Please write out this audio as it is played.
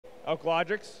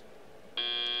Logics.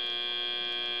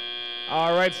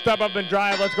 All right, step up and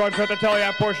drive. Let's go ahead and start the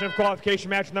teleop portion of qualification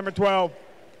match number 12.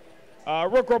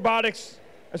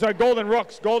 Golden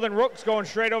Rooks. Golden Rooks going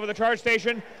straight over the charge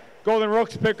station. Golden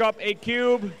Rooks pick up a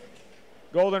cube.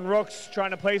 Golden Rooks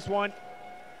trying to place one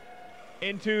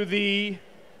into the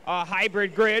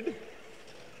hybrid grid.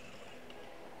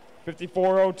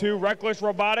 5402, Reckless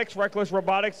Robotics. Reckless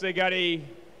Robotics, they got a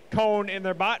cone in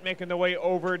their bot, making their way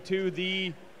over to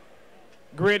the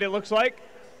grid, it looks like.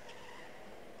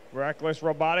 Reckless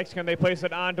Robotics, can they place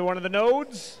it onto one of the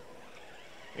nodes?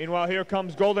 Meanwhile, here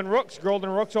comes Golden Rooks.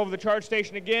 Golden Rooks over the charge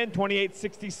station again,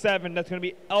 2867. That's going to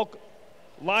be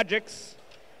Logics.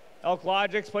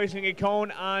 Logics placing a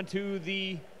cone onto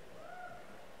the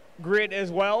grid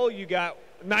as well. You got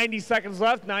 90 seconds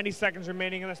left, 90 seconds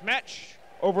remaining in this match.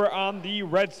 Over on the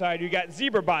red side, you got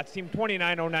ZebraBots, team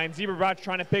 2909. ZebraBots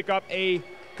trying to pick up a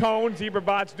cone.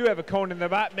 ZebraBots do have a cone in the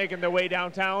bot, making their way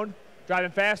downtown, driving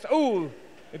fast. Ooh,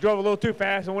 they drove a little too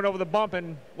fast and went over the bump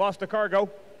and lost the cargo.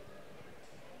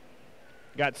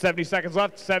 Got 70 seconds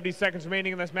left, 70 seconds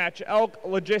remaining in this match.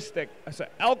 Logics.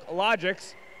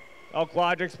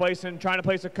 Logics trying to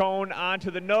place a cone onto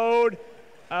the node.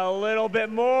 A little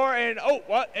bit more, and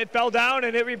it fell down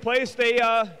and it replaced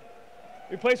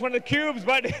one of the cubes,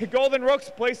 but Golden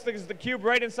Rooks placed the cube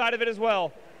right inside of it as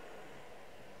well.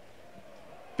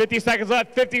 50 seconds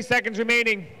left, 50 seconds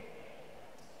remaining.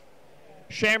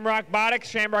 Shamrock Botics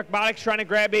trying to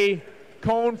grab a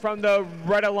cone from the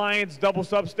Red Alliance double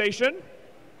substation.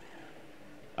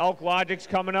 Logics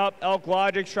coming up.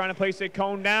 Logics trying to place a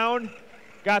cone down.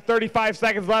 Got 35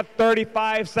 seconds left,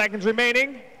 35 seconds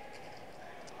remaining.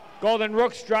 Golden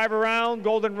Rooks drive around.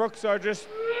 Golden Rooks are just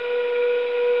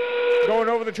going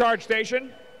over the charge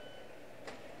station.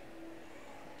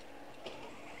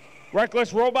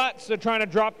 Reckless Robots are trying to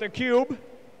drop the cube.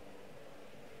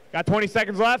 Got 20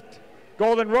 seconds left.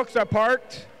 Golden Rooks are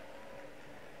parked.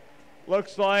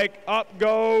 Looks like up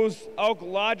goes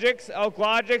Logics.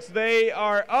 Logics, they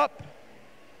are up.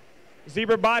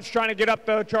 ZebraBots trying to get up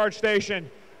the charge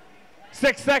station.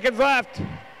 6 seconds left.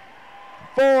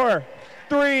 4,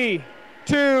 3,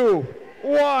 2,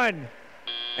 1.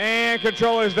 And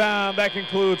controllers down. That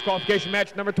concludes qualification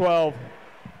match number 12.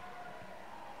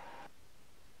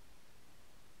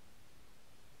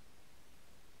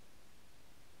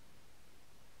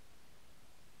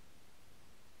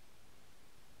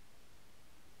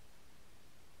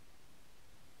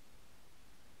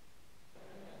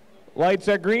 Lights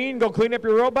are green. Go clean up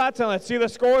your robots and let's see the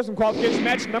scores in qualification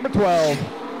match number 12.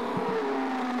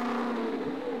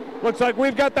 Looks like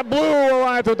we've got the Blue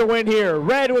Alliance with the win here.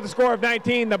 Red with a score of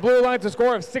 19. The Blue Alliance a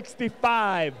score of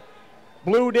 65.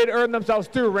 Blue did earn themselves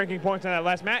 2 ranking points in that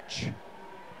last match.